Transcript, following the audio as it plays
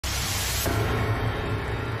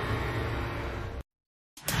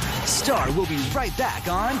Star will be right back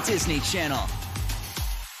on Disney Channel.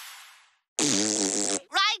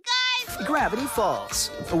 Right, guys? Gravity Falls.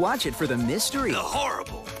 Watch it for the mystery. The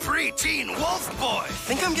horrible preteen wolf boy.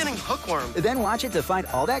 Think I'm getting hookworm. Then watch it to find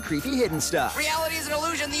all that creepy hidden stuff. Reality is an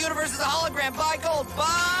illusion. The universe is a hologram. Buy gold.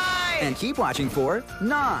 Buy! And keep watching for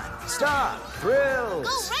non-stop thrills.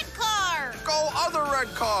 Go red car! Go other red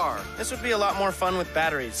car. This would be a lot more fun with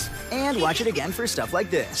batteries. And watch it again for stuff like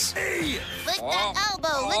this. Hey! Lick that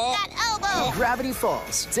elbow! Lick that elbow! Gravity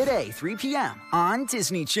Falls, today, 3 p.m. on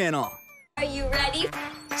Disney Channel. Are you ready?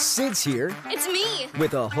 Sid's here It's me.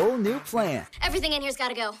 with a whole new plan. Everything in here's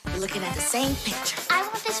gotta go. We're looking at the same picture. I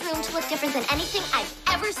want this room to look different than anything I've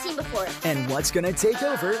ever seen before. And what's gonna take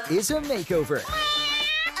over is a makeover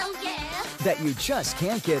Oh, yeah? that you just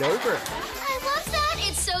can't get over. I love that.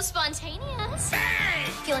 It's so spontaneous.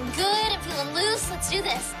 Feeling good and feeling loose. Let's do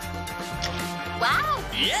this. Wow.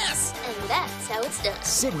 Yes! And that's how it's done.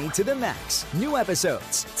 Sydney to the Max. New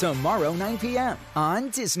episodes tomorrow, 9 p.m. on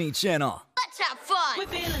Disney Channel. Let's have fun.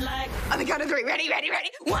 On the count of three. Ready, ready, ready.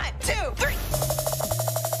 1, 2, 3.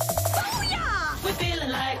 Booyah! We're feeling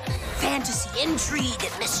like, Fantasy, intrigue,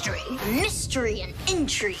 and mystery. Mystery and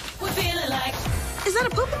intrigue. we're feeling like, Is that a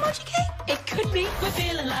poop emoji cake? it could be, we're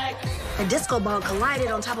feeling like, A disco ball collided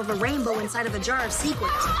on top of a rainbow inside of a jar of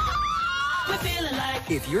sequins. we're feeling like,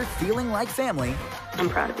 If you're feeling like family, I'm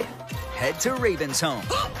proud of you. head to Raven's Home.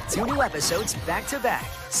 2 new episodes back to back.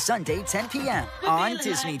 Sunday, 10 p.m. on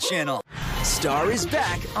Disney Channel. Star is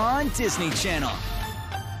back on Disney Channel.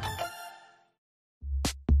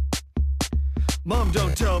 Mom,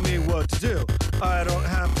 don't tell me what to do. I don't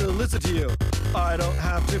have to listen to you. I don't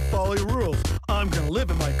have to follow your rules. I'm gonna live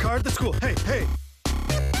in my car at the school. Hey, hey!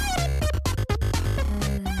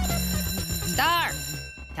 Star,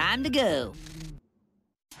 time to go.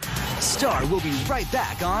 Star will be right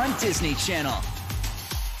back on Disney Channel.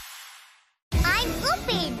 I'm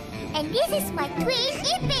Upin, and this is my twin,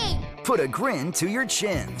 Ipin. Put a grin to your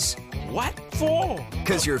chins, What for?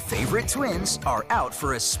 because your favorite twins are out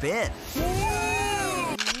for a spin.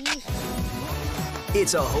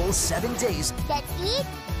 It's a whole 7 days That's it?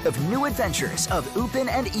 of new adventures of Upin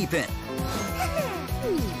and Ipin.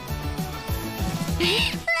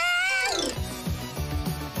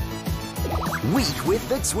 Week with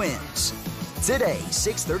the Twins. Today,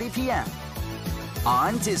 6:30 p.m.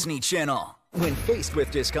 on Disney Channel. When faced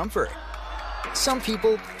with discomfort, some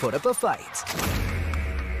people put up a fight.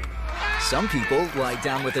 Some people lie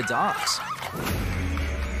down with the dogs.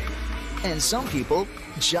 And some people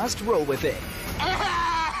just roll with it.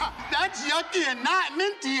 That's yucky and not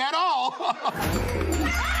minty at all.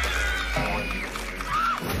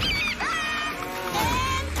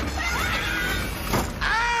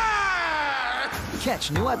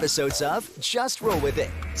 Catch new episodes of Just Roll With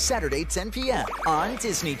It, Saturday, 10 p.m. on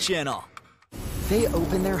Disney Channel. They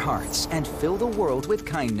open their hearts and fill the world with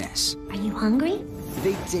kindness. Are you hungry?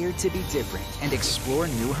 They dare to be different and explore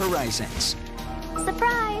new horizons.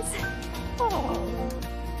 Surprise!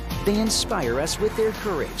 They inspire us with their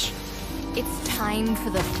courage It's time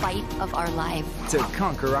for the fight of our life. to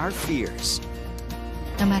conquer our fears.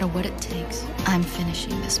 No matter what it takes, I'm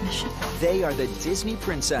finishing this mission. They are the Disney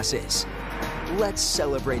princesses. Let's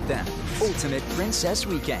celebrate them. Ultimate Princess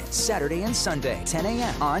Weekend, Saturday and Sunday, 10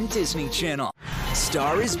 a.m. on Disney Channel.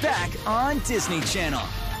 Star is back on Disney Channel.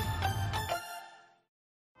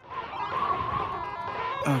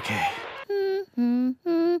 Okay.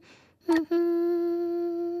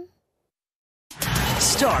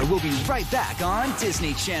 Star will be right back on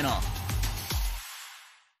Disney Channel.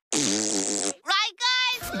 Right,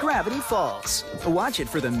 guys? Gravity Falls. Watch it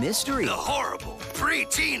for the mystery. The horrible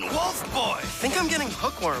preteen wolf boy. Think I'm getting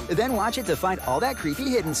hookworm. Then watch it to find all that creepy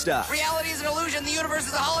hidden stuff. Reality is an illusion. The universe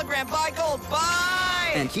is a hologram. Buy gold.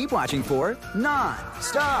 Buy! And keep watching for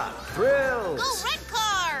non-stop Go thrills. red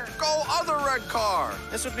car! Go other red car.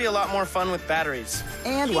 This would be a lot more fun with batteries.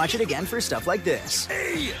 And watch it again for stuff like this.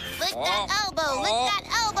 Hey! Lick that elbow! Lick that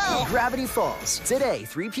elbow! Gravity Falls, today,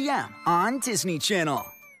 3 p.m. on Disney Channel.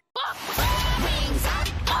 Wings up!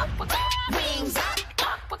 Wings up!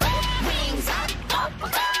 Wings up!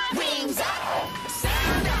 Wings up!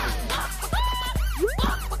 Sound up!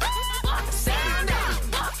 Sound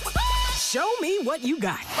up! Show me what you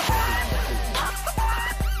got.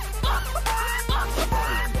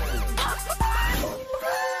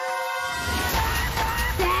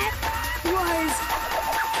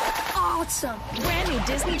 Awesome. Brand new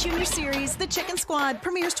Disney Junior series, The Chicken Squad,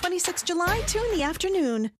 premieres 26 July, 2 in the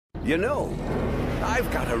afternoon. You know, I've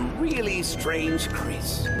got a really strange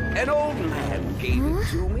Chris. An old man gave it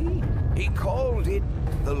to me. He called it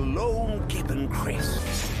the Lone Gibbon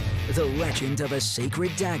Chris. the legend of a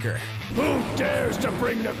sacred dagger. Who dares to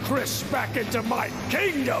bring the Chris back into my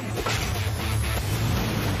kingdom?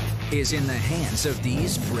 Is in the hands of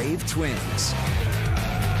these brave twins.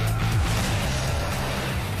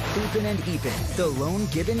 Upin and Epin, the lone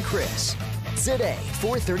Gibbon Chris. Today,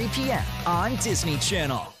 4:30 p.m. on Disney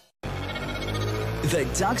Channel. The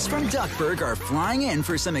Ducks from Duckburg are flying in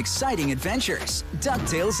for some exciting adventures.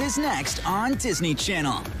 DuckTales is next on Disney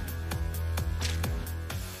Channel.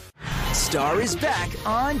 Star is back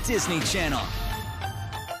on Disney Channel.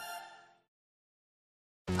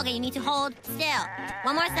 Okay, you need to hold still.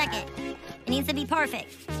 One more second. It needs to be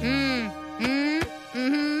perfect.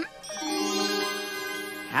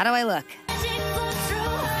 How do I look?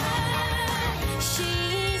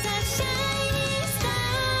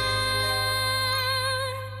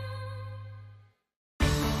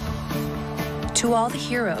 To all the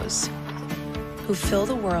heroes who fill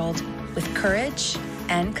the world with courage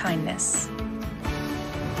and kindness.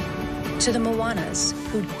 To the Moanas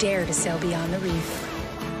who dare to sail beyond the reef.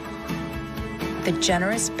 The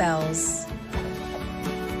generous Bells.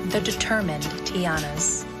 The determined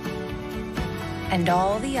Tianas. And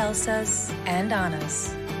all the Elsas and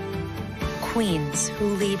Annas. Queens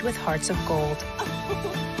who lead with hearts of gold.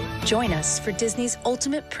 Join us for Disney's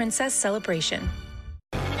ultimate princess celebration.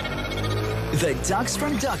 The Ducks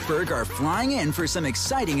from Duckburg are flying in for some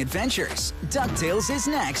exciting adventures. DuckTales is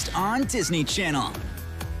next on Disney Channel.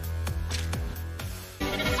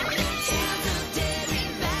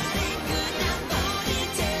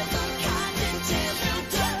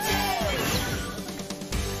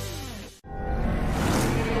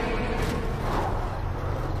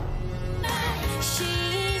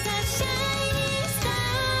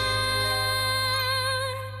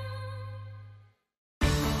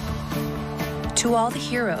 To all the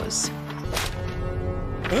heroes.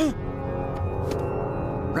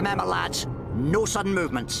 Remember, lads, no sudden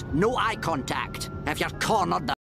movements, no eye contact. If you're cornered,